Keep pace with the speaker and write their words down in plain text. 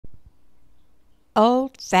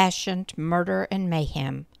Old-fashioned murder and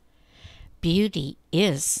mayhem. Beauty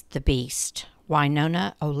is the beast.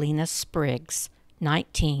 Winona Olena Spriggs,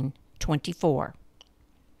 1924.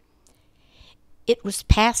 It was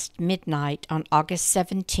past midnight on August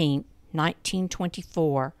 17,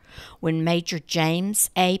 1924, when Major James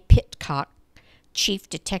A. Pitcock, Chief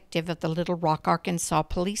Detective of the Little Rock, Arkansas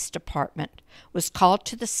Police Department, was called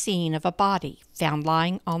to the scene of a body found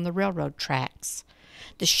lying on the railroad tracks.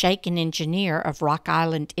 The shaken engineer of Rock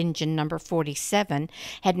Island Engine Number 47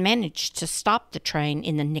 had managed to stop the train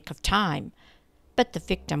in the nick of time, but the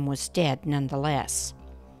victim was dead nonetheless.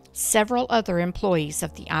 Several other employees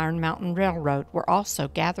of the Iron Mountain Railroad were also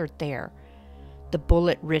gathered there. The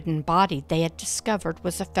bullet-ridden body they had discovered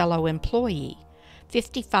was a fellow employee,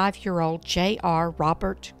 55-year-old J.R.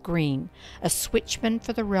 Robert Green, a switchman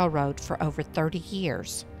for the railroad for over 30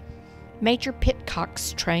 years. Major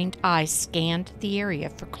Pitcock's trained eyes scanned the area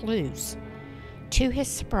for clues. To his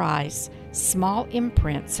surprise, small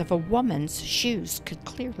imprints of a woman's shoes could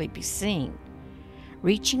clearly be seen.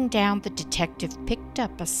 Reaching down, the detective picked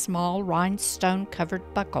up a small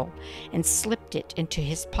rhinestone-covered buckle and slipped it into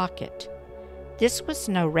his pocket. This was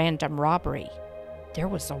no random robbery. There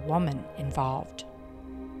was a woman involved.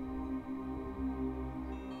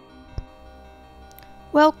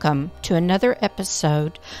 Welcome to another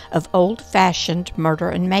episode of Old-Fashioned Murder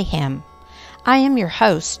and Mayhem. I am your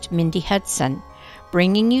host, Mindy Hudson,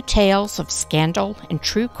 bringing you tales of scandal and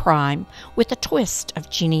true crime with a twist of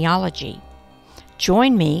genealogy.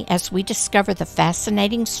 Join me as we discover the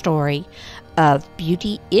fascinating story of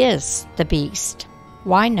Beauty is the Beast,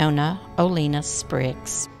 Winona Olena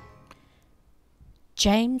Spriggs.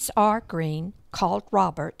 James R. Green, called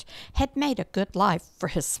Robert, had made a good life for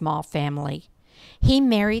his small family. He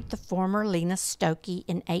married the former Lena Stokey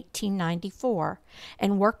in 1894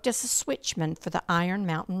 and worked as a switchman for the Iron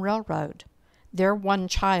Mountain Railroad. Their one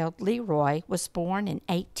child, Leroy, was born in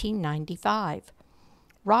 1895.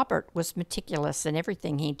 Robert was meticulous in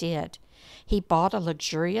everything he did. He bought a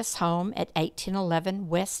luxurious home at 1811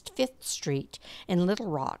 West 5th Street in Little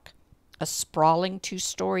Rock, a sprawling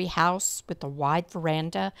two-story house with a wide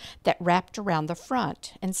veranda that wrapped around the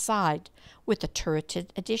front and side with a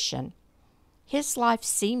turreted addition. His life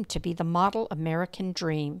seemed to be the model American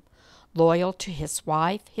dream. Loyal to his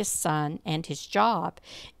wife, his son, and his job,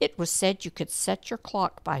 it was said you could set your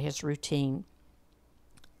clock by his routine.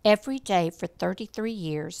 Every day for 33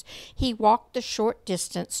 years, he walked the short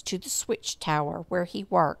distance to the switch tower where he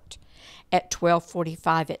worked. At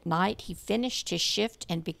 12:45 at night, he finished his shift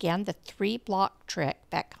and began the 3-block trek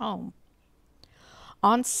back home.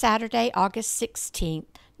 On Saturday, August 16,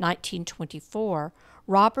 1924,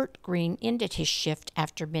 Robert Green ended his shift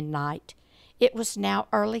after midnight. It was now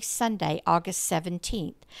early Sunday, August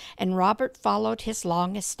 17th, and Robert followed his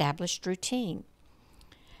long-established routine.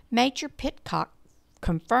 Major Pitcock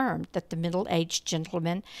confirmed that the middle-aged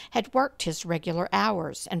gentleman had worked his regular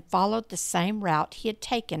hours and followed the same route he had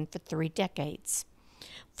taken for 3 decades.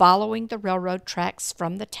 Following the railroad tracks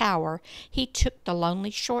from the tower, he took the lonely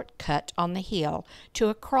shortcut on the hill to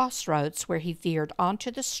a crossroads where he veered onto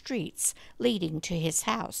the streets leading to his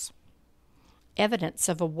house. Evidence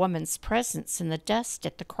of a woman's presence in the dust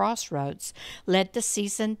at the crossroads led the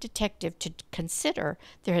seasoned detective to consider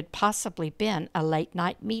there had possibly been a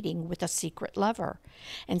late-night meeting with a secret lover,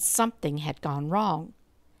 and something had gone wrong.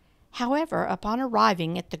 However, upon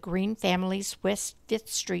arriving at the Green family's West 5th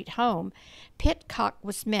Street home, Pitcock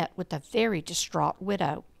was met with a very distraught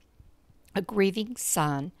widow, a grieving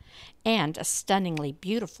son, and a stunningly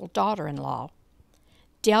beautiful daughter-in-law.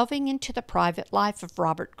 Delving into the private life of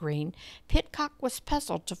Robert Green, Pitcock was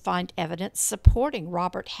puzzled to find evidence supporting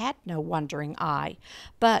Robert had no wandering eye,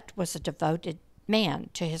 but was a devoted man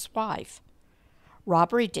to his wife.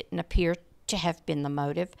 Robbery didn't appear to have been the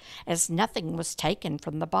motive, as nothing was taken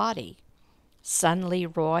from the body. Son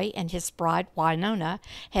Leroy and his bride Winona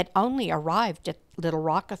had only arrived at Little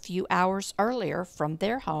Rock a few hours earlier from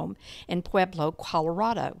their home in Pueblo,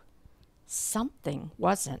 Colorado. Something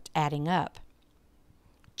wasn't adding up.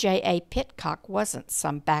 J.A. Pitcock wasn't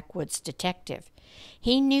some backwoods detective.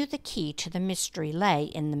 He knew the key to the mystery lay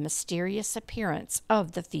in the mysterious appearance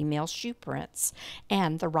of the female shoe prints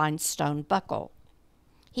and the rhinestone buckle.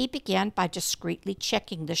 He began by discreetly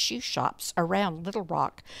checking the shoe shops around Little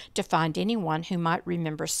Rock to find anyone who might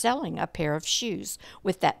remember selling a pair of shoes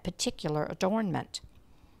with that particular adornment.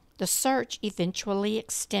 The search eventually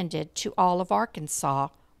extended to all of Arkansas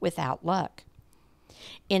without luck.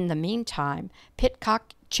 In the meantime,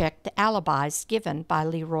 Pitcock checked the alibis given by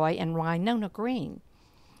Leroy and Winona Green.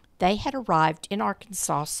 They had arrived in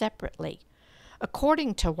Arkansas separately.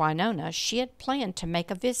 According to Winona, she had planned to make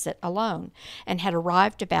a visit alone and had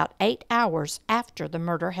arrived about 8 hours after the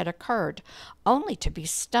murder had occurred, only to be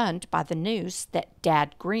stunned by the news that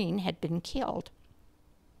Dad Green had been killed.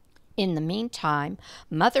 In the meantime,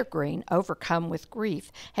 Mother Green, overcome with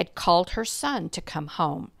grief, had called her son to come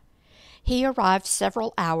home. He arrived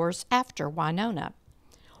several hours after Winona.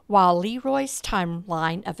 While Leroy's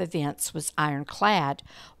timeline of events was ironclad,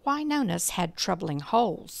 Winona's had troubling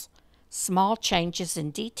holes. Small changes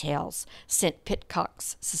in details sent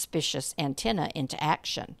Pitcock's suspicious antenna into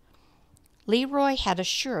action. Leroy had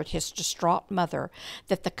assured his distraught mother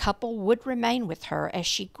that the couple would remain with her as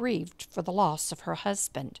she grieved for the loss of her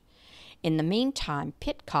husband. In the meantime,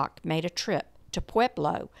 Pitcock made a trip to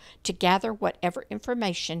Pueblo to gather whatever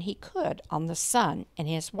information he could on the son and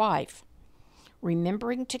his wife.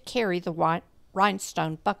 Remembering to carry the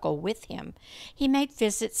rhinestone buckle with him, he made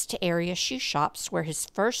visits to area shoe shops where his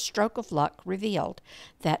first stroke of luck revealed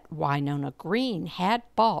that Winona Green had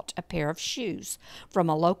bought a pair of shoes from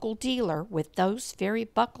a local dealer with those very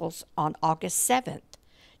buckles on August 7th,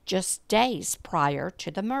 just days prior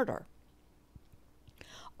to the murder.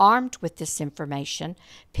 Armed with this information,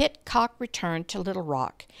 Pitcock returned to Little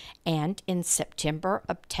Rock and in September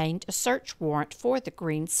obtained a search warrant for the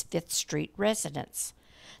Greens' 5th Street residence.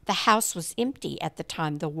 The house was empty at the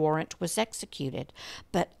time the warrant was executed,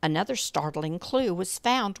 but another startling clue was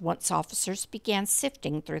found once officers began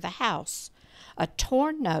sifting through the house. A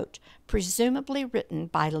torn note, presumably written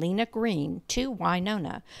by Lena Green to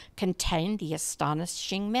Winona, contained the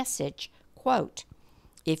astonishing message, quote,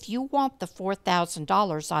 "If you want the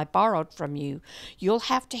 $4,000 I borrowed from you, you'll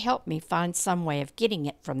have to help me find some way of getting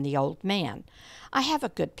it from the old man. I have a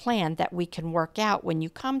good plan that we can work out when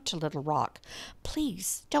you come to Little Rock.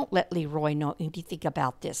 Please don't let Leroy know anything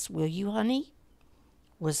about this, will you, honey?"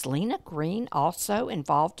 Was Lena Green also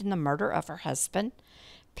involved in the murder of her husband?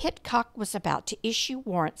 Pitcock was about to issue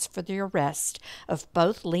warrants for the arrest of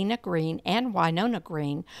both Lena Green and Winona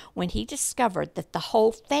Green when he discovered that the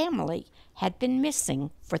whole family had been missing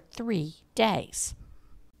for 3 days.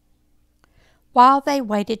 While they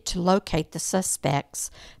waited to locate the suspects,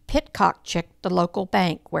 Pitcock checked the local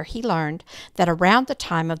bank where he learned that around the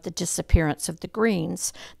time of the disappearance of the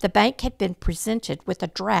Greens, the bank had been presented with a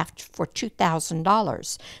draft for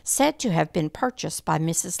 $2,000, said to have been purchased by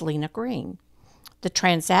Mrs. Lena Green. The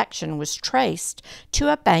transaction was traced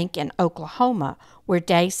to a bank in Oklahoma, where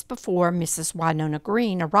days before Mrs. Winona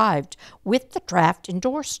Green arrived with the draft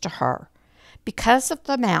endorsed to her. Because of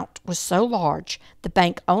the amount was so large, the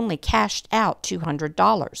bank only cashed out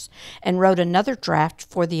 $200 and wrote another draft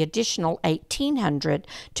for the additional $1,800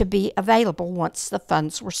 to be available once the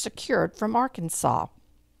funds were secured from Arkansas.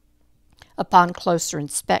 Upon closer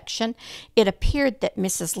inspection, it appeared that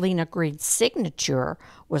Mrs. Lena Green's signature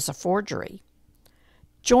was a forgery.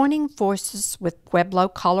 Joining forces with Pueblo,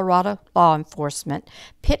 Colorado law enforcement,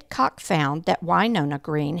 Pitcock found that Winona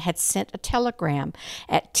Green had sent a telegram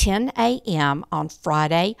at 10 a.m. on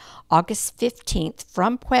Friday, August 15th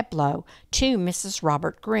from Pueblo to Mrs.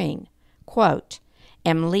 Robert Green. Quote,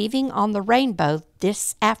 "Am leaving on the Rainbow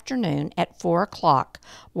this afternoon at 4 o'clock,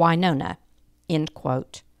 Winona." End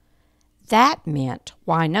quote. That meant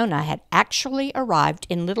Winona had actually arrived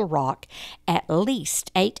in Little Rock at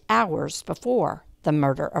least 8 hours before the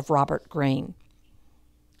murder of Robert Green.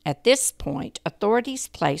 At this point, authorities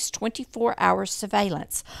placed 24-hour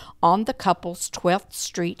surveillance on the couple's 12th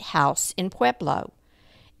Street house in Pueblo.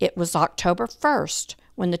 It was October 1st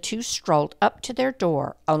when the two strolled up to their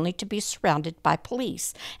door, only to be surrounded by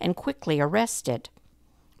police and quickly arrested.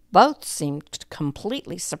 Both seemed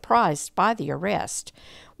completely surprised by the arrest.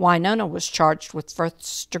 Winona was charged with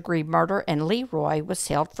first-degree murder, and Leroy was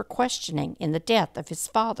held for questioning in the death of his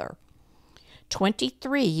father.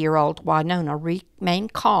 23-year-old Winona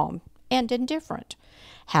remained calm and indifferent.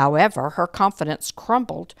 However, her confidence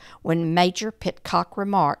crumbled when Major Pitcock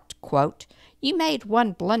remarked, quote, "You made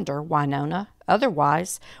one blunder, Winona.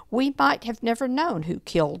 Otherwise, we might have never known who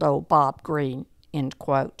killed old Bob Green." End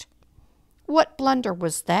quote. "What blunder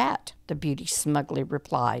was that?" the beauty smugly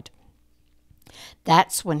replied.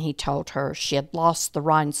 That's when he told her she had lost the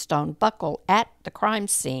rhinestone buckle at the crime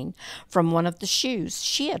scene from one of the shoes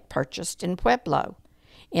she had purchased in Pueblo.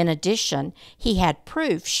 In addition, he had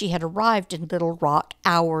proof she had arrived in Little Rock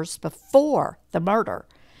hours before the murder.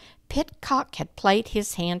 Pitcock had played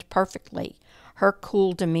his hand perfectly. Her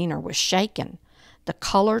cool demeanor was shaken. The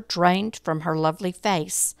color drained from her lovely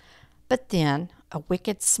face. But then a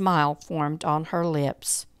wicked smile formed on her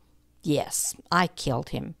lips. "Yes, I killed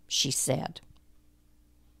him," she said.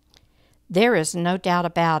 There is no doubt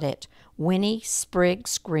about it. Winnie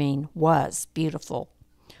Spriggs Green was beautiful.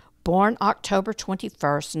 Born October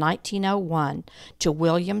 21st, 1901, to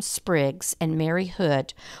William Spriggs and Mary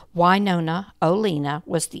Hood, Winona Olena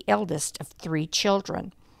was the eldest of 3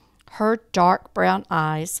 children. Her dark brown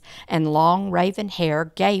eyes and long raven hair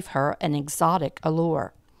gave her an exotic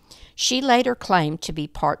allure. She later claimed to be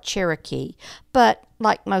part Cherokee, but,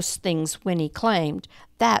 like most things Winnie claimed,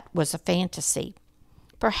 that was a fantasy.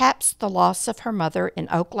 Perhaps the loss of her mother in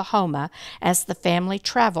Oklahoma as the family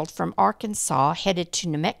traveled from Arkansas headed to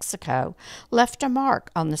New Mexico left a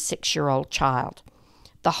mark on the 6-year-old child.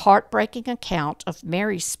 The heartbreaking account of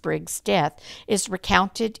Mary Spriggs' death is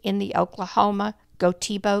recounted in the Oklahoma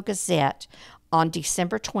Gotebo Gazette on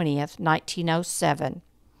December 20th, 1907.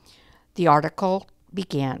 The article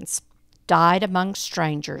begins, "Died among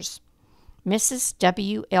strangers. Mrs.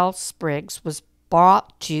 W. L. Spriggs was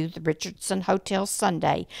brought to the Richardson Hotel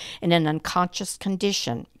Sunday in an unconscious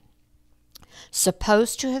condition,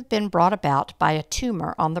 supposed to have been brought about by a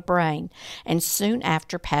tumor on the brain, and soon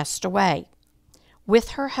after passed away.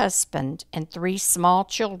 With her husband and 3 small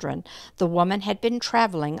children, the woman had been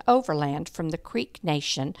traveling overland from the Creek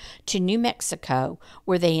Nation to New Mexico,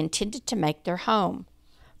 where they intended to make their home.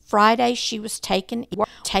 Friday she was taken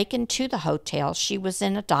to the hotel. She was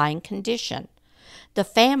in a dying condition. The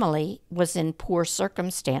family was in poor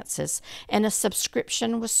circumstances, and a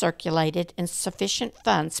subscription was circulated and sufficient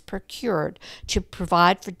funds procured to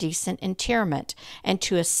provide for decent interment and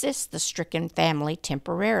to assist the stricken family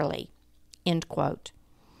temporarily." End quote.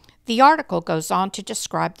 The article goes on to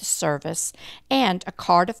describe the service and a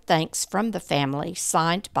card of thanks from the family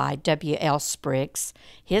signed by W. L. Spriggs,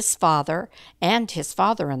 his father, and his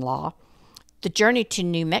father-in-law. The journey to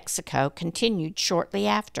New Mexico continued shortly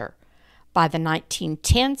after. By the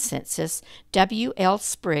 1910 census, W. L.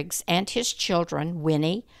 Spriggs and his children,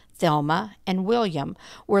 Winnie, Thelma, and William,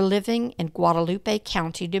 were living in Guadalupe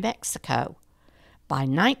County, New Mexico. By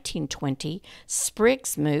 1920,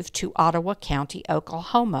 Spriggs moved to Ottawa County,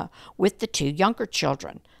 Oklahoma, with the 2 younger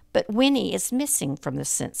children, but Winnie is missing from the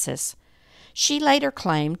census. She later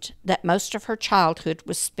claimed that most of her childhood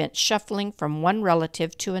was spent shuffling from one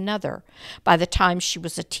relative to another. By the time she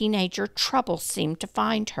was a teenager, trouble seemed to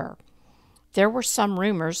find her. There were some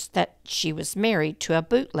rumors that she was married to a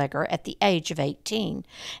bootlegger at the age of 18,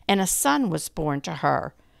 and a son was born to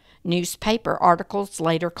her. Newspaper articles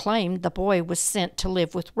later claimed the boy was sent to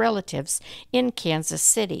live with relatives in Kansas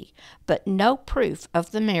City, but no proof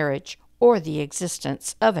of the marriage or the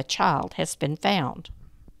existence of a child has been found.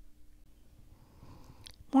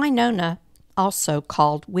 Winona, also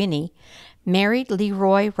called Winnie, married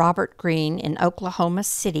Leroy Robert Green in Oklahoma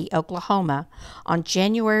City, Oklahoma, on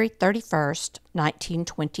January 31st,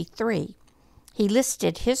 1923. He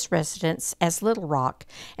listed his residence as Little Rock,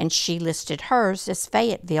 and she listed hers as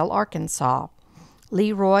Fayetteville, Arkansas.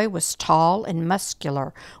 Leroy was tall and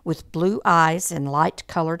muscular, with blue eyes and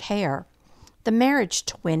light-colored hair. The marriage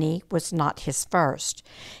to Winnie was not his first.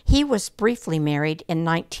 He was briefly married in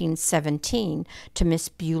 1917 to Miss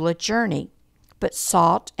Beulah Journey, but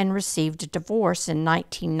sought and received a divorce in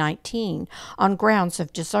 1919 on grounds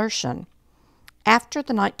of desertion. After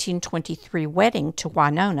the 1923 wedding to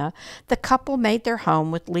Winona, the couple made their home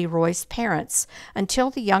with Leroy's parents until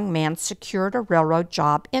the young man secured a railroad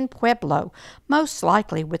job in Pueblo, most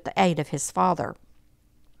likely with the aid of his father.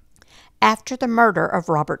 After the murder of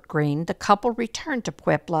Robert Green, the couple returned to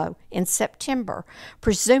Pueblo in September,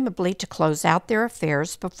 presumably to close out their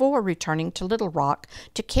affairs before returning to Little Rock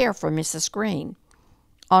to care for Mrs. Green.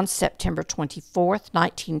 On September 24,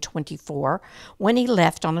 1924, Winnie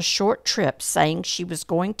left on a short trip saying she was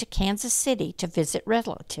going to Kansas City to visit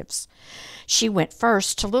relatives. She went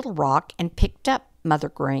first to Little Rock and picked up Mother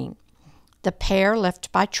Green. The pair left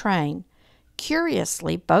by train.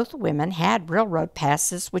 Curiously, both women had railroad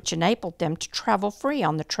passes which enabled them to travel free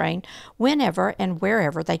on the train whenever and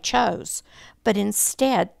wherever they chose. But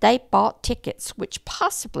instead, they bought tickets which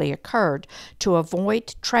possibly occurred to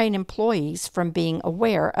avoid train employees from being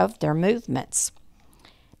aware of their movements.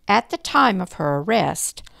 At the time of her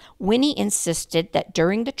arrest, Winnie insisted that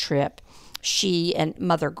during the trip, she and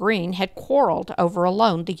Mother Green had quarreled over a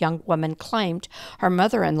loan the young woman claimed her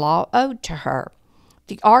mother-in-law owed to her.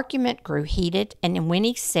 The argument grew heated, and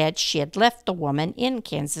Winnie said she had left the woman in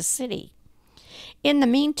Kansas City. In the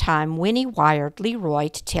meantime, Winnie wired Leroy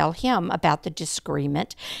to tell him about the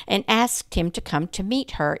disagreement and asked him to come to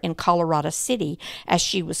meet her in Colorado City as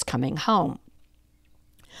she was coming home.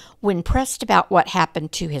 When pressed about what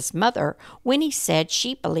happened to his mother, Winnie said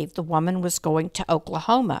she believed the woman was going to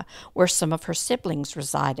Oklahoma, where some of her siblings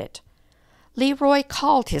resided. Leroy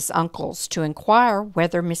called his uncles to inquire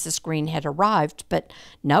whether Mrs. Green had arrived, but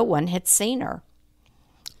no one had seen her.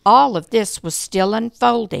 All of this was still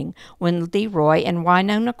unfolding when Leroy and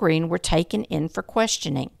Winona Green were taken in for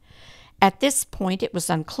questioning. At this point, it was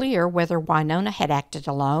unclear whether Winona had acted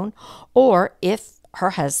alone or if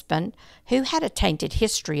her husband, who had a tainted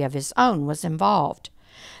history of his own, was involved.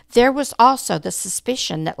 There was also the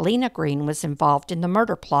suspicion that Lena Green was involved in the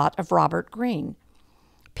murder plot of Robert Green.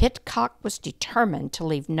 Pitcock was determined to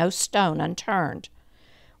leave no stone unturned.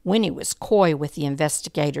 Winnie was coy with the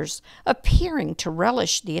investigators, appearing to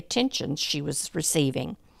relish the attention she was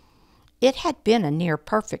receiving. It had been a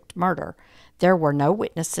near-perfect murder. There were no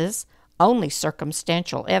witnesses, only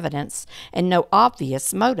circumstantial evidence, and no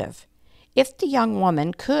obvious motive. If the young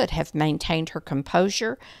woman could have maintained her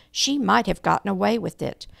composure, she might have gotten away with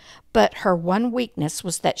it. But her one weakness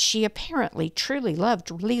was that she apparently truly loved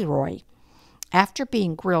Leroy. After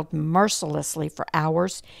being grilled mercilessly for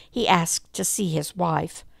hours, he asked to see his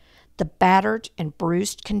wife. The battered and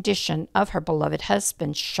bruised condition of her beloved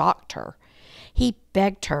husband shocked her. He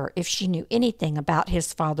begged her, if she knew anything about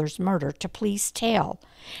his father's murder, to please tell,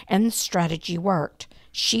 and the strategy worked.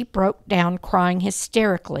 She broke down crying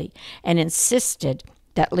hysterically and insisted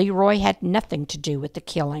that Leroy had nothing to do with the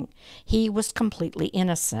killing. He was completely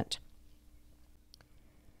innocent.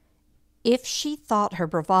 If she thought her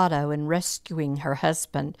bravado in rescuing her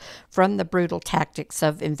husband from the brutal tactics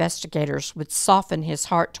of investigators would soften his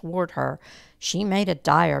heart toward her, she made a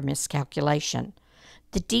dire miscalculation.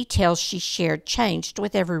 The details she shared changed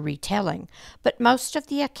with every retelling, but most of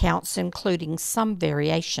the accounts including some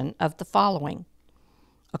variation of the following.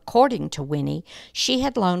 According to Winnie, she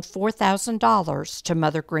had loaned $4,000 to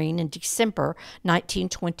Mother Green in December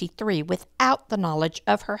 1923 without the knowledge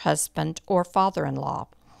of her husband or father-in-law.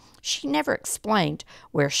 She never explained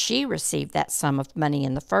where she received that sum of money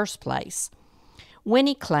in the first place.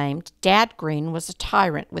 Winnie claimed Dad Green was a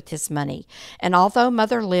tyrant with his money, and although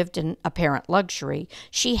Mother lived in apparent luxury,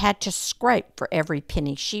 she had to scrape for every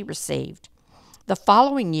penny she received. The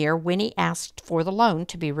following year, Winnie asked for the loan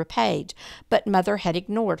to be repaid, but Mother had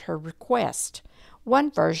ignored her request.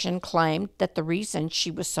 One version claimed that the reason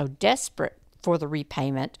she was so desperate for the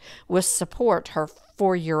repayment was support her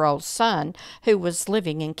 4-year-old son, who was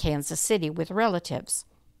living in Kansas City with relatives.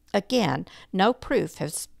 Again, no proof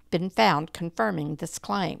has been found confirming this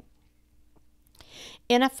claim.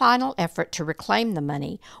 In a final effort to reclaim the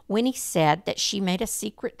money, Winnie said that she made a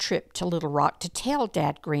secret trip to Little Rock to tell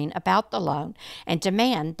Dad Green about the loan and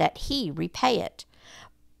demand that he repay it.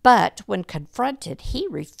 But when confronted, he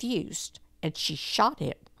refused, and she shot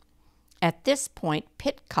him. At this point,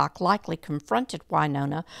 Pitcock likely confronted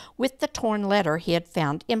Winona with the torn letter he had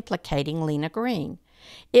found implicating Lena Green.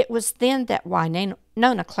 It was then that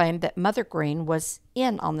Winona claimed that Mother Green was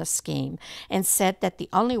in on the scheme and said that the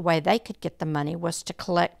only way they could get the money was to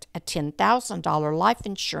collect a $10,000 life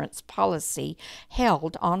insurance policy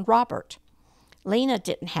held on Robert. Lena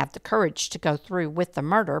didn't have the courage to go through with the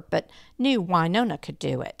murder, but knew Winona could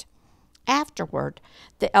do it. Afterward,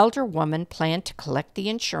 the elder woman planned to collect the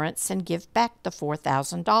insurance and give back the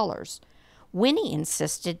 $4,000. Winnie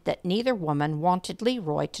insisted that neither woman wanted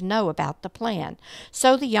Leroy to know about the plan,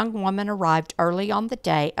 so the young woman arrived early on the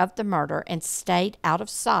day of the murder and stayed out of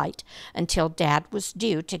sight until Dad was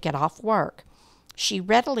due to get off work. She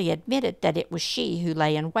readily admitted that it was she who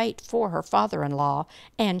lay in wait for her father-in-law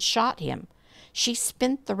and shot him. She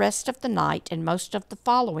spent the rest of the night and most of the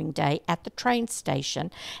following day at the train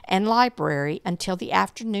station and library until the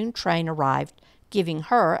afternoon train arrived, giving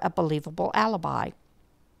her a believable alibi.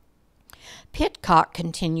 Pitcock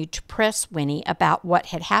continued to press Winnie about what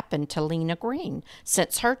had happened to Lena Green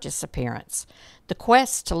since her disappearance. The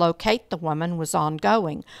quest to locate the woman was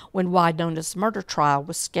ongoing when Winona's murder trial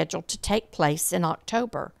was scheduled to take place in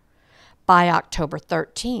October. By October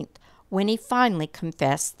 13th, Winnie finally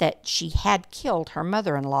confessed that she had killed her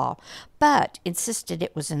mother-in-law, but insisted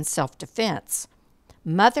it was in self-defense.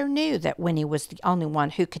 Mother knew that Winnie was the only one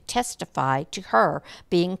who could testify to her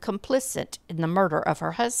being complicit in the murder of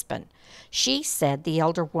her husband. She said the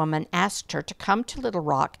elder woman asked her to come to Little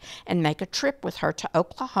Rock and make a trip with her to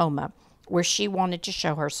Oklahoma, where she wanted to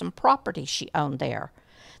show her some property she owned there.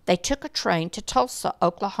 They took a train to Tulsa,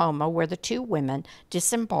 Oklahoma, where the two women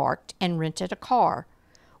disembarked and rented a car.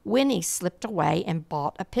 Winnie slipped away and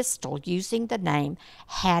bought a pistol using the name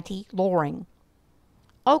Hattie Loring.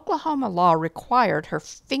 Oklahoma law required her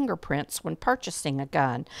fingerprints when purchasing a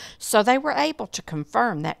gun, so they were able to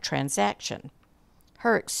confirm that transaction.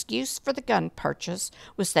 Her excuse for the gun purchase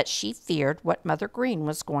was that she feared what Mother Green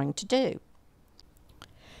was going to do.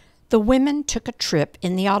 The women took a trip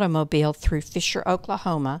in the automobile through Fisher,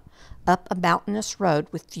 Oklahoma, up a mountainous road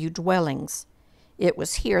with few dwellings. It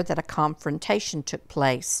was here that a confrontation took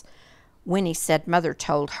place. Winnie said Mother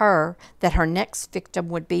told her that her next victim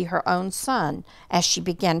would be her own son as she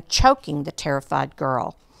began choking the terrified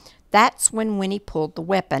girl. That's when Winnie pulled the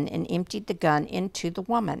weapon and emptied the gun into the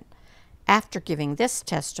woman. After giving this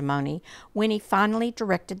testimony, Winnie finally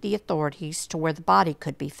directed the authorities to where the body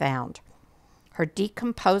could be found. Her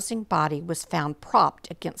decomposing body was found propped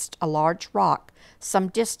against a large rock some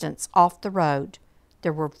distance off the road.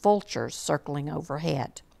 There were vultures circling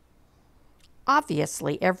overhead.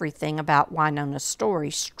 Obviously, everything about Winona's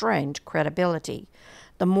story strained credibility.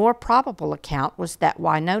 The more probable account was that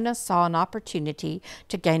Winona saw an opportunity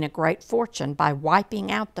to gain a great fortune by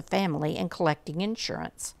wiping out the family and collecting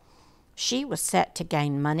insurance. She was set to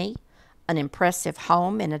gain money, an impressive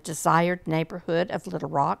home in a desired neighborhood of Little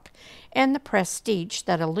Rock, and the prestige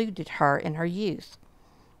that eluded her in her youth.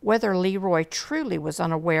 Whether Leroy truly was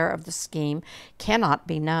unaware of the scheme cannot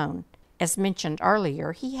be known. As mentioned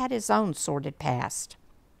earlier, he had his own sordid past.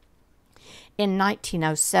 In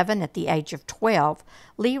 1907, at the age of 12,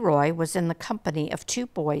 Leroy was in the company of two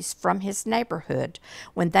boys from his neighborhood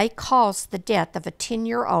when they caused the death of a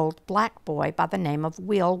 10-year-old black boy by the name of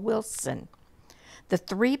Will Wilson. The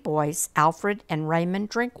three boys, Alfred and Raymond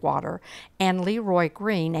Drinkwater and Leroy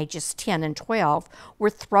Green, ages 10 and 12,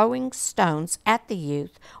 were throwing stones at the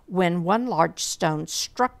youth when one large stone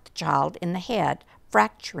struck the child in the head,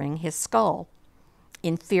 fracturing his skull.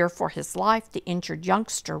 In fear for his life, the injured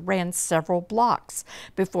youngster ran several blocks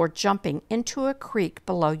before jumping into a creek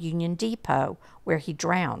below Union Depot, where he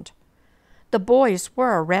drowned. The boys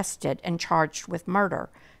were arrested and charged with murder.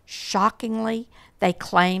 Shockingly, they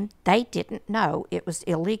claimed they didn't know it was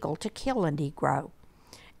illegal to kill a Negro.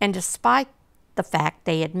 And despite the fact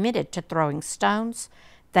they admitted to throwing stones,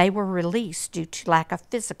 they were released due to lack of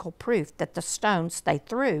physical proof that the stones they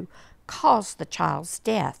threw caused the child's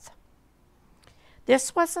death.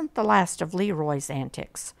 This wasn't the last of Leroy's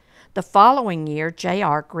antics. The following year,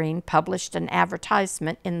 J.R. Green published an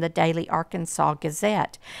advertisement in the Daily Arkansas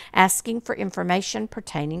Gazette asking for information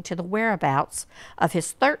pertaining to the whereabouts of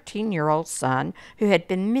his 13-year-old son who had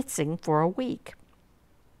been missing for a week.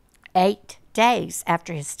 8 days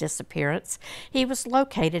after his disappearance, he was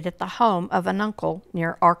located at the home of an uncle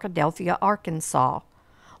near Arkadelphia, Arkansas.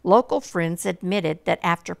 Local friends admitted that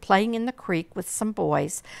after playing in the creek with some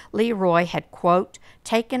boys, Leroy had, quote,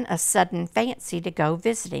 taken a sudden fancy to go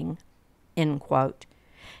visiting, end quote.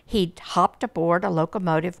 He'd hopped aboard a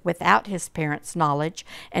locomotive without his parents' knowledge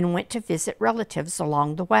and went to visit relatives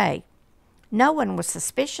along the way. No one was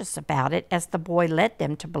suspicious about it, as the boy led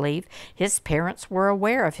them to believe his parents were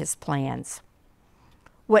aware of his plans.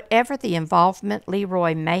 Whatever the involvement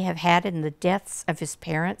Leroy may have had in the deaths of his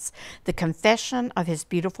parents, the confession of his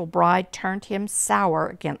beautiful bride turned him sour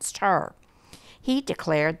against her. He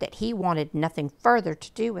declared that he wanted nothing further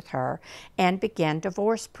to do with her and began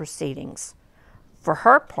divorce proceedings. For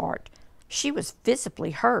her part, she was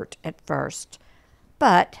visibly hurt at first,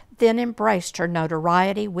 but then embraced her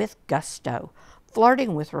notoriety with gusto,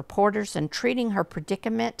 flirting with reporters and treating her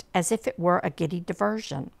predicament as if it were a giddy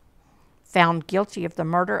diversion. Found guilty of the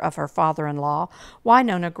murder of her father-in-law,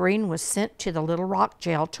 Winona Green was sent to the Little Rock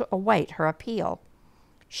jail to await her appeal.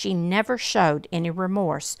 She never showed any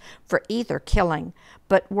remorse for either killing,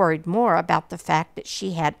 but worried more about the fact that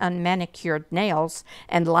she had unmanicured nails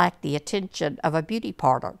and lacked the attention of a beauty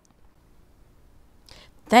parlor.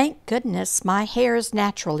 "Thank goodness my hair is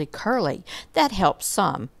naturally curly. That helps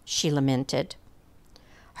some," she lamented.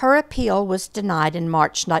 Her appeal was denied in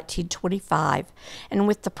March 1925, and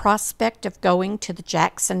with the prospect of going to the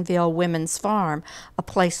Jacksonville Women's Farm, a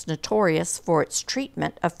place notorious for its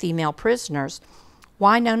treatment of female prisoners,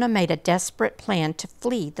 Winona made a desperate plan to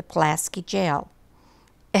flee the Pulaski jail.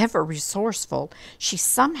 Ever resourceful, she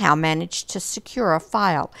somehow managed to secure a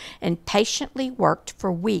file and patiently worked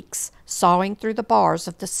for weeks, sawing through the bars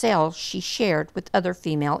of the cell she shared with other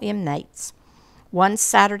female inmates. One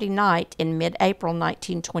Saturday night in mid-April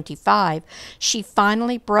 1925, she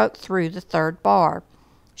finally broke through the third bar.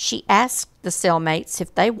 She asked the cellmates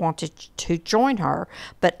if they wanted to join her,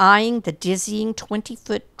 but eyeing the dizzying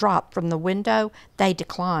 20-foot drop from the window, they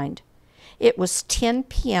declined. It was 10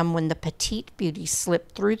 p.m. when the petite beauty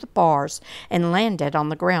slipped through the bars and landed on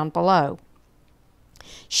the ground below.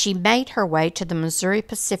 She made her way to the Missouri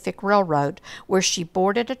Pacific Railroad, where she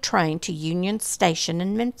boarded a train to Union Station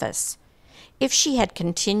in Memphis. If she had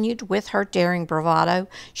continued with her daring bravado,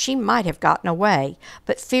 she might have gotten away,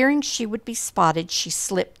 but fearing she would be spotted, she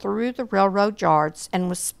slipped through the railroad yards and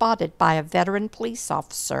was spotted by a veteran police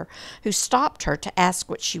officer who stopped her to ask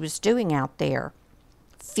what she was doing out there.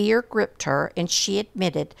 Fear gripped her, and she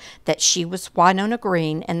admitted that she was Winona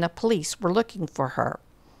Green and the police were looking for her.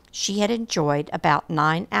 She had enjoyed about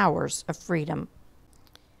 9 hours of freedom.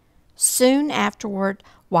 Soon afterward,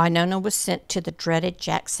 Winona was sent to the dreaded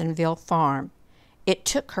Jacksonville farm. It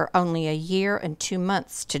took her only a year and 2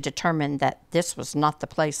 months to determine that this was not the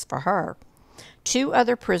place for her. 2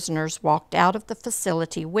 other prisoners walked out of the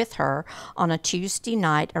facility with her on a Tuesday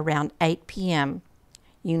night around 8 p.m.,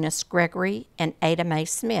 Eunice Gregory and Ada Mae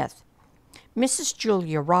Smith. Mrs.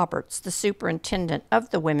 Julia Roberts, the superintendent of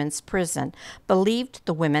the women's prison, believed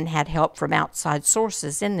the women had help from outside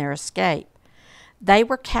sources in their escape. They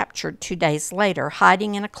were captured 2 days later,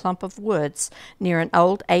 hiding in a clump of woods near an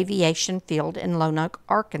old aviation field in Lone Oak,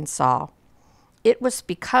 Arkansas. It was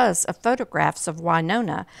because of photographs of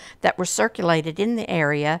Winona that were circulated in the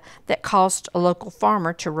area that caused a local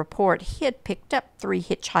farmer to report he had picked up 3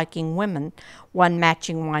 hitchhiking women, one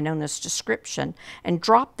matching Winona's description, and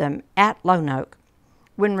dropped them at Lone Oak.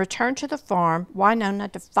 When returned to the farm, Winona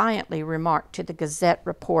defiantly remarked to the Gazette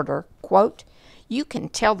reporter, quote, "You can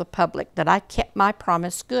tell the public that I kept my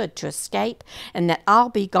promise good to escape and that I'll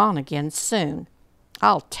be gone again soon.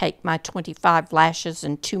 I'll take my 25 lashes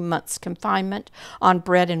and 2 months' confinement on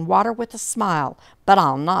bread and water with a smile, but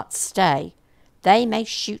I'll not stay. They may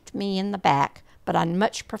shoot me in the back, but I'd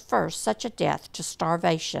much prefer such a death to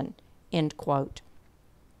starvation." End quote.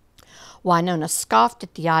 Winona scoffed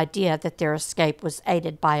at the idea that their escape was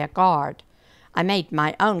aided by a guard. "I made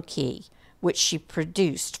my own key, which she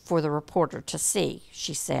produced for the reporter to see,"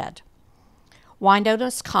 she said.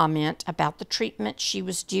 Winona's comment about the treatment she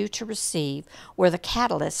was due to receive were the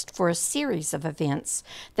catalyst for a series of events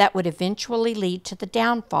that would eventually lead to the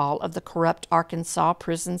downfall of the corrupt Arkansas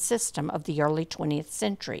prison system of the early 20th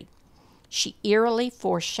century. She eerily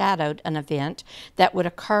foreshadowed an event that would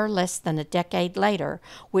occur less than a decade later,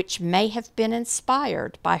 which may have been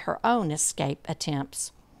inspired by her own escape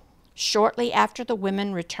attempts. Shortly after the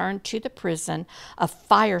women returned to the prison, a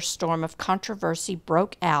firestorm of controversy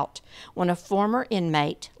broke out when a former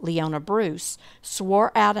inmate, Leona Bruce,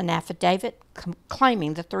 swore out an affidavit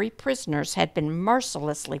claiming the 3 prisoners had been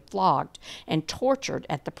mercilessly flogged and tortured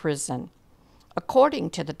at the prison. According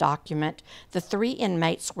to the document, the 3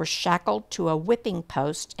 inmates were shackled to a whipping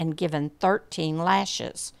post and given 13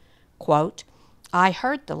 lashes. Quote, "I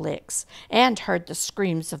heard the licks and heard the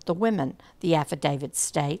screams of the women," the affidavit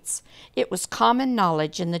states. "It was common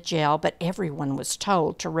knowledge in the jail, but everyone was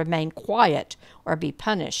told to remain quiet or be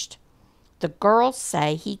punished. The girls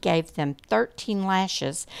say he gave them 13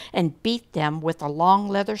 lashes and beat them with a long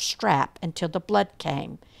leather strap until the blood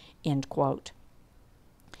came." End quote.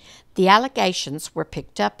 The allegations were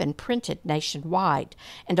picked up and printed nationwide,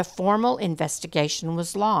 and a formal investigation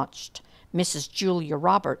was launched. Mrs. Julia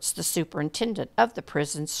Roberts, the superintendent of the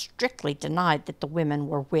prison, strictly denied that the women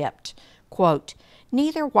were whipped. Quote,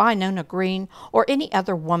 "Neither Winona Green or any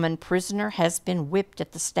other woman prisoner has been whipped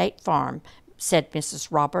at the state farm," said Mrs.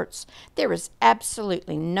 Roberts. "There is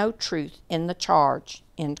absolutely no truth in the charge."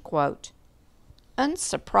 End quote.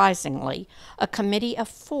 Unsurprisingly, a committee of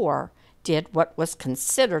 4 did what was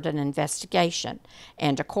considered an investigation,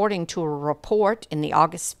 and according to a report in the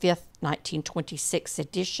August 5, 1926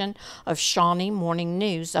 edition of Shawnee Morning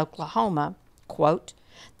News, Oklahoma, quote,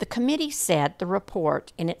 "The committee said the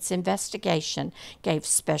report in its investigation gave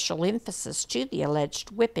special emphasis to the alleged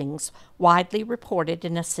whippings widely reported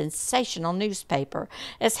in a sensational newspaper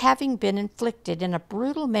as having been inflicted in a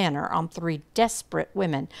brutal manner on 3 desperate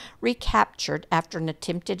women recaptured after an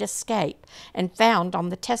attempted escape, and found on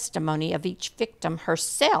the testimony of each victim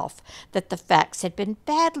herself that the facts had been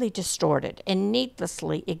badly distorted and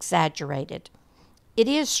needlessly exaggerated. It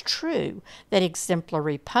is true that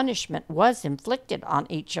exemplary punishment was inflicted on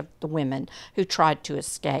each of the women who tried to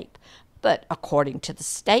escape, but according to the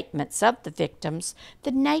statements of the victims,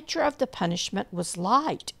 the nature of the punishment was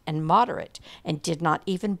light and moderate and did not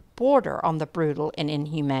even border on the brutal and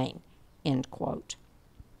inhumane." End quote.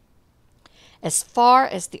 As far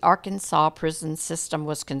as the Arkansas prison system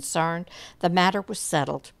was concerned, the matter was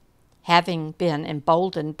settled. Having been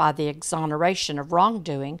emboldened by the exoneration of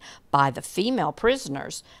wrongdoing by the female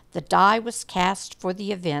prisoners, the die was cast for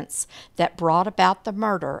the events that brought about the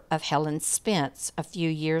murder of Helen Spence a few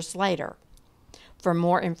years later. For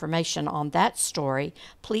more information on that story,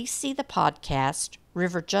 please see the podcast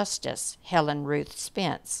River Justice, Helen Ruth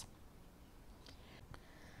Spence.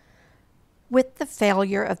 With the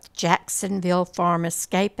failure of the Jacksonville farm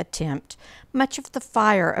escape attempt, much of the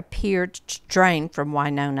fire appeared to drain from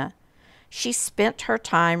Winona. She spent her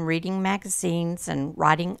time reading magazines and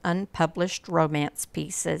writing unpublished romance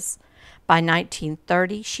pieces. By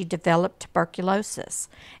 1930, she developed tuberculosis,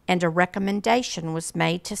 and a recommendation was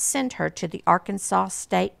made to send her to the Arkansas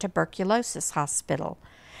State Tuberculosis Hospital.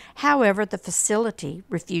 However, the facility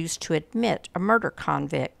refused to admit a murder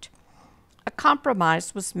convict. A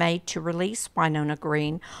compromise was made to release Winona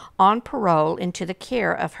Green on parole into the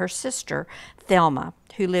care of her sister, Thelma,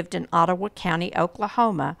 who lived in Ottawa County,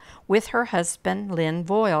 Oklahoma, with her husband, Lynn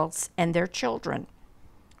Voiles, and their children.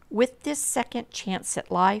 With this second chance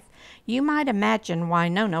at life, you might imagine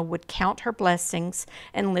Winona would count her blessings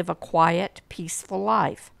and live a quiet, peaceful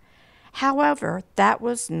life. However, that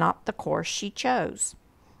was not the course she chose.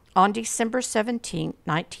 On December 17,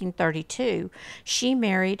 1932, she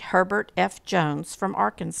married Herbert F. Jones from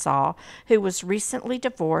Arkansas, who was recently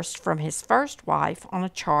divorced from his first wife on a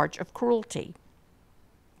charge of cruelty.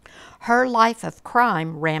 Her life of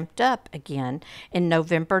crime ramped up again in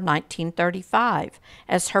November 1935,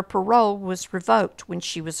 as her parole was revoked when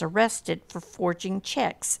she was arrested for forging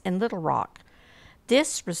checks in Little Rock.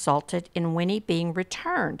 This resulted in Winnie being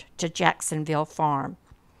returned to Jacksonville Farm.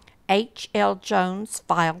 H. L. Jones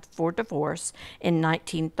filed for divorce in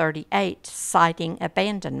 1938, citing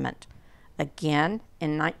abandonment. Again,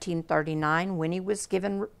 in 1939, Winnie was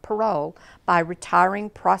given parole by retiring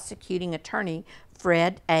prosecuting attorney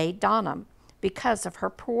Fred A. Donham because of her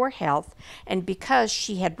poor health and because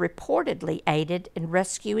she had reportedly aided in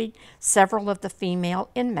rescuing several of the female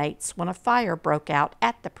inmates when a fire broke out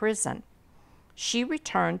at the prison. She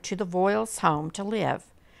returned to the Voiles home to live.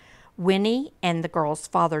 Winnie and the girl's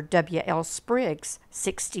father, W. L. Spriggs,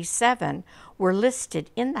 67, were listed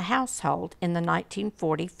in the household in the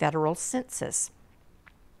 1940 federal census.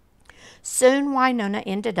 Soon Winona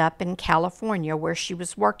ended up in California, where she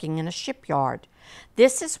was working in a shipyard.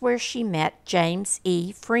 This is where she met James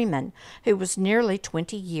E. Freeman, who was nearly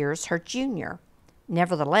 20 years her junior.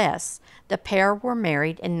 Nevertheless, the pair were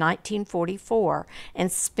married in 1944 and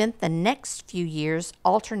spent the next few years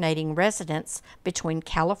alternating residence between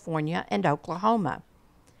California and Oklahoma.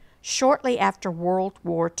 Shortly after World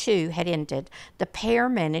War II had ended, the pair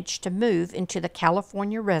managed to move into the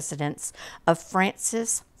California residence of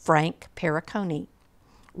Francis Frank Perricone.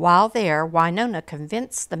 While there, Winona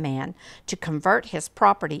convinced the man to convert his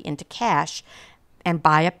property into cash and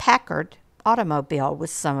buy a Packard automobile with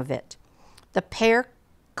some of it. The pair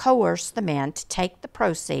coerced the man to take the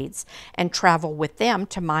proceeds and travel with them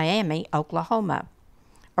to Miami, Oklahoma.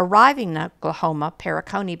 Arriving in Oklahoma,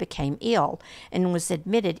 Perricone became ill and was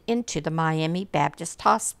admitted into the Miami Baptist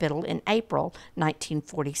Hospital in April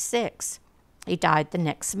 1946. He died the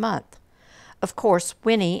next month. Of course,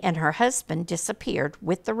 Winnie and her husband disappeared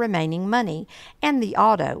with the remaining money and the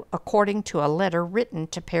auto, according to a letter written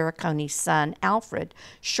to Perricone's son, Alfred,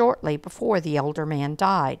 shortly before the older man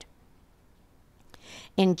died.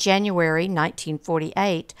 In January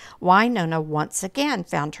 1948, Winona once again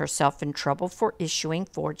found herself in trouble for issuing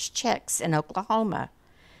forged checks in Oklahoma.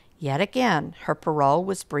 Yet again, her parole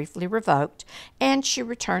was briefly revoked, and she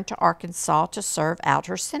returned to Arkansas to serve out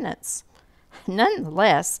her sentence.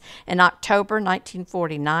 Nonetheless, in October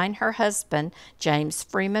 1949, her husband, James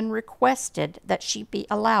Freeman, requested that she be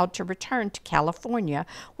allowed to return to California,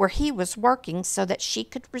 where he was working, so that she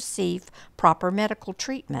could receive proper medical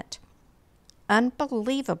treatment.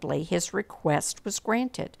 Unbelievably, his request was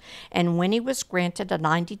granted, and Winnie was granted a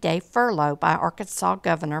 90-day furlough by Arkansas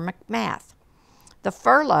Governor McMath. The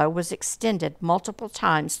furlough was extended multiple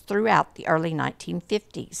times throughout the early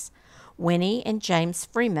 1950s. Winnie and James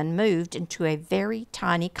Freeman moved into a very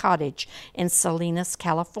tiny cottage in Salinas,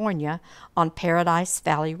 California, on Paradise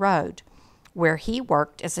Valley Road, where he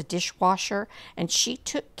worked as a dishwasher, and she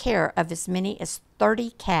took care of as many as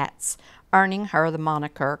 30 cats, earning her the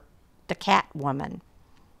moniker the Cat Woman.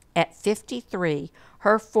 At 53,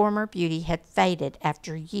 her former beauty had faded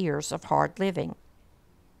after years of hard living.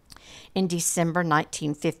 In December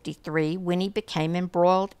 1953, Winnie became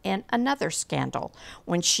embroiled in another scandal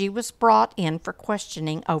when she was brought in for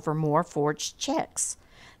questioning over more forged checks.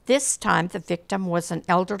 This time, the victim was an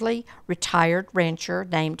elderly, retired rancher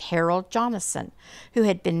named Harold Johnson, who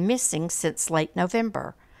had been missing since late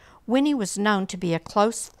November. Winnie was known to be a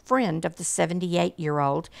close friend of the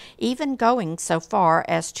 78-year-old, even going so far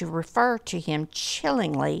as to refer to him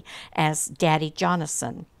chillingly as Daddy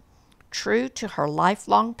Johnson. True to her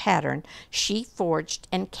lifelong pattern, she forged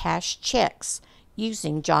and cashed checks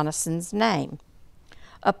using Johnson's name.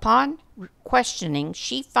 Upon questioning,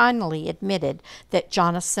 she finally admitted that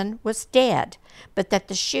Johnson was dead, but that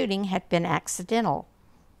the shooting had been accidental.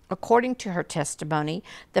 According to her testimony,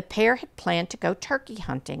 the pair had planned to go turkey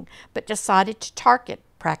hunting, but decided to target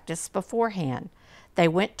practice beforehand. They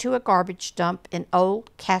went to a garbage dump in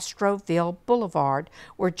Old Castroville Boulevard,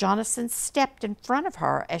 where Johnson stepped in front of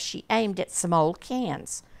her as she aimed at some old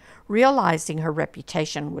cans. Realizing her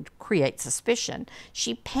reputation would create suspicion,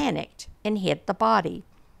 she panicked and hid the body.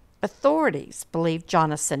 Authorities believe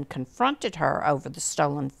Jonathan confronted her over the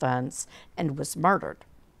stolen funds and was murdered.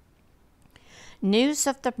 News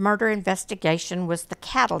of the murder investigation was the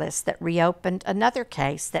catalyst that reopened another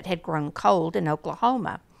case that had grown cold in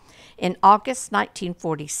Oklahoma. In August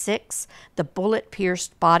 1946, the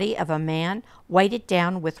bullet-pierced body of a man weighted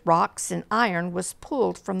down with rocks and iron was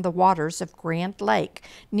pulled from the waters of Grand Lake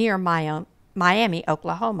near Miami,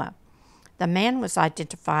 Oklahoma. The man was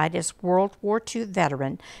identified as World War II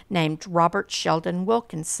veteran named Robert Sheldon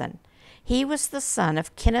Wilkinson. He was the son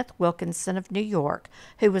of Kenneth Wilkinson of New York,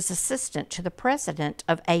 who was assistant to the president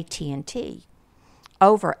of AT&T.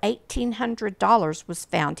 Over $1,800 was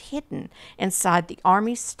found hidden inside the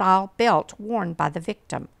Army-style belt worn by the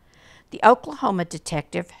victim. The Oklahoma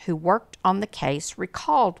detective who worked on the case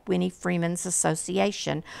recalled Winnie Freeman's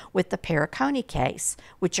association with the Perricone case,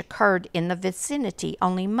 which occurred in the vicinity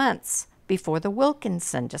only months before the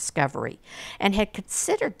Wilkinson discovery, and had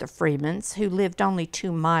considered the Freemans, who lived only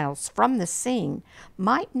 2 miles from the scene,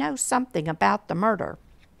 might know something about the murder.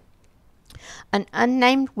 An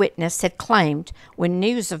unnamed witness had claimed when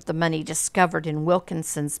news of the money discovered in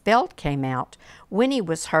Wilkinson's belt came out, Winnie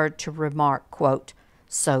was heard to remark, quote,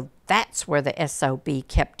 "So that's where the SOB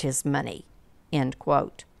kept his money," end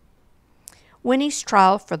quote. Winnie's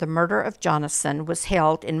trial for the murder of Jonathan was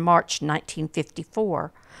held in March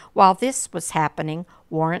 1954. While this was happening,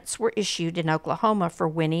 warrants were issued in Oklahoma for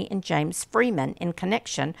Winnie and James Freeman in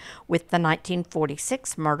connection with the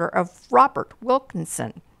 1946 murder of Robert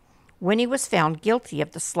Wilkinson. Winnie was found guilty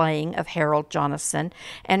of the slaying of Harold Jonathan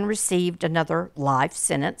and received another life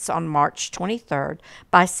sentence on March 23rd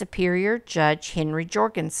by Superior Judge Henry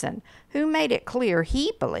Jorgensen, who made it clear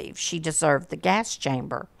he believed she deserved the gas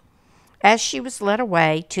chamber. As she was led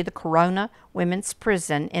away to the Corona Women's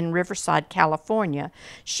Prison in Riverside, California,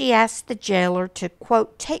 she asked the jailer to,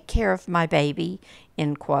 quote, "take care of my baby,"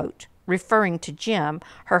 end quote, referring to Jim,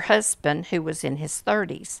 her husband, who was in his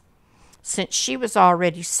 30s. Since she was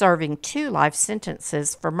already serving 2 life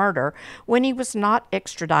sentences for murder, Winnie was not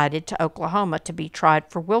extradited to Oklahoma to be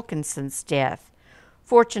tried for Wilkinson's death.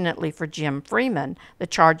 Fortunately for Jim Freeman, the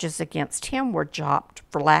charges against him were dropped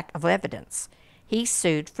for lack of evidence. He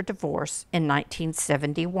sued for divorce in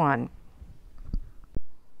 1971.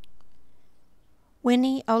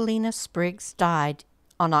 Winnie Olena Spriggs died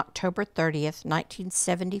on October 30th,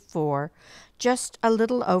 1974, just a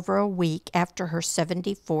little over a week after her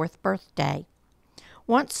 74th birthday.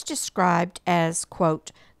 Once described as,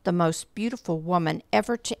 quote, "the most beautiful woman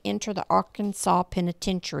ever to enter the Arkansas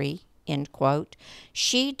penitentiary," end quote,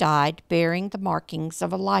 she died bearing the markings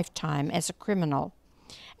of a lifetime as a criminal.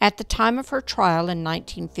 At the time of her trial in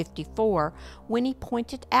 1954, Winnie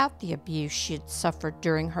pointed out the abuse she had suffered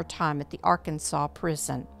during her time at the Arkansas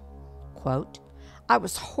prison. Quote, "I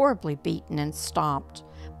was horribly beaten and stomped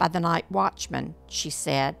by the night watchman," she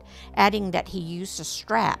said, adding that he used a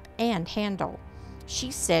strap and handle. She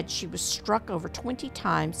said she was struck over 20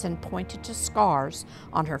 times and pointed to scars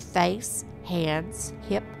on her face, hands,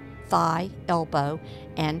 hip, thigh, elbow,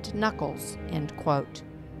 and knuckles, end quote.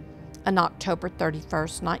 An October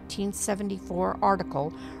 31st, 1974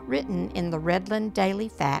 article written in the Redland Daily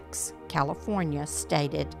Facts, California,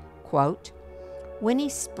 stated, quote, "Winnie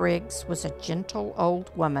Spriggs was a gentle old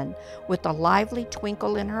woman with a lively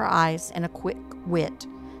twinkle in her eyes and a quick wit,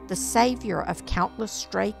 the savior of countless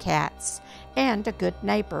stray cats, and a good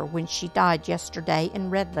neighbor when she died yesterday in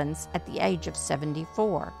Redlands at the age of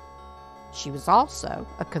 74. She was also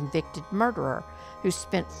a convicted murderer who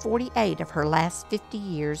spent 48 of her last 50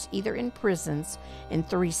 years either in prisons in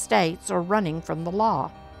 3 states or running from the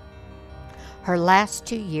law. Her last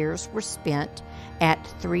 2 years were spent at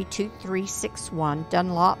 32361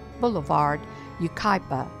 Dunlop Boulevard,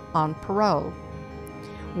 Yucaipa, on parole.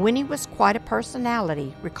 Winnie was quite a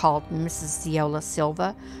personality," recalled Mrs. Zeola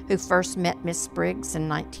Silva, who first met Miss Spriggs in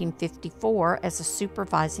 1954 as a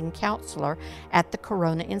supervising counselor at the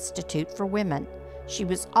Corona Institute for Women. "She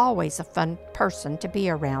was always a fun person to be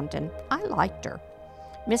around, and I liked her."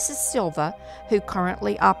 Mrs. Silva, who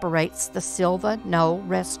currently operates the Silva Knoll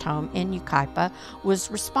Rest Home in Yucaipa,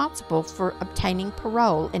 was responsible for obtaining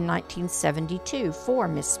parole in 1972 for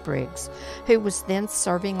Miss Spriggs, who was then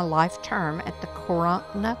serving a life term at the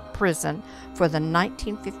Corona prison for the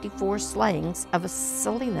 1954 slayings of a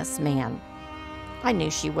Salinas man. "I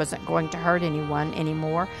knew she wasn't going to hurt anyone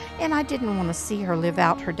anymore, and I didn't want to see her live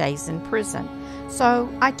out her days in prison. So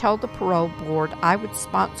I told the parole board I would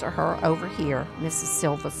sponsor her over here," Mrs.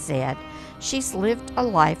 Silva said. "She's lived a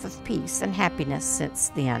life of peace and happiness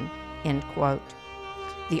since then," end quote.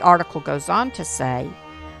 The article goes on to say,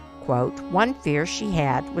 Quote, one fear she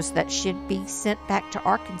had was that she'd be sent back to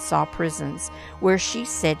Arkansas prisons, where she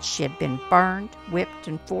said she had been burned, whipped,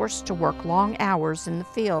 and forced to work long hours in the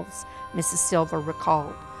fields, Mrs. Silver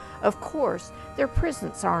recalled. Of course, their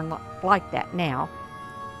prisons aren't like that now,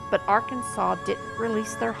 but Arkansas didn't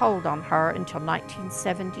release their hold on her until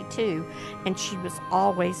 1972, and she was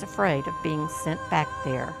always afraid of being sent back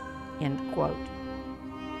there, end quote.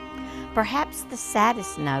 Perhaps the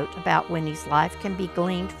saddest note about Winnie's life can be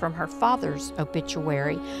gleaned from her father's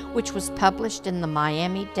obituary, which was published in the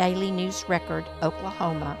Miami Daily News Record,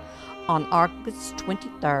 Oklahoma, on August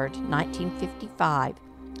 23, 1955,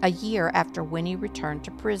 a year after Winnie returned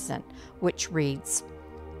to prison, which reads,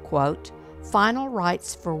 quote, final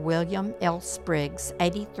rites for William L. Spriggs,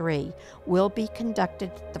 83, will be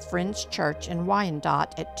conducted at the Friends Church in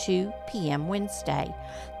Wyandotte at 2 p.m. Wednesday.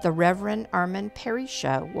 The Reverend Erman Perry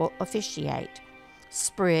Show will officiate.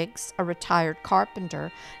 Spriggs, a retired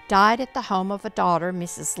carpenter, died at the home of a daughter,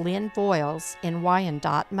 Mrs. Lynn Voiles, in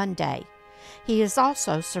Wyandotte Monday. He is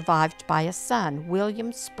also survived by a son,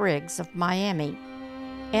 William Spriggs of Miami,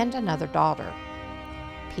 and another daughter.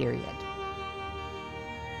 Period.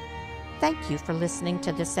 Thank you for listening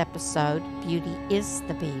to this episode, Beauty is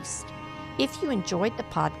the Beast. If you enjoyed the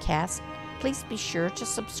podcast, please be sure to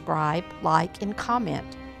subscribe, like, and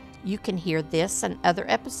comment. You can hear this and other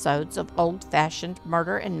episodes of Old Fashioned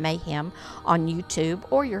Murder and Mayhem on YouTube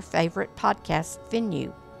or your favorite podcast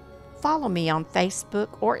venue. Follow me on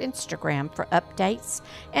Facebook or Instagram for updates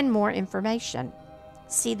and more information.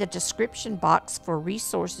 See the description box for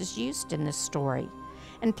resources used in this story.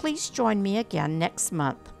 And please join me again next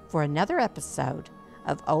month for another episode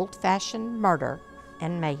of Old Fashioned Murder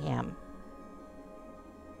and Mayhem.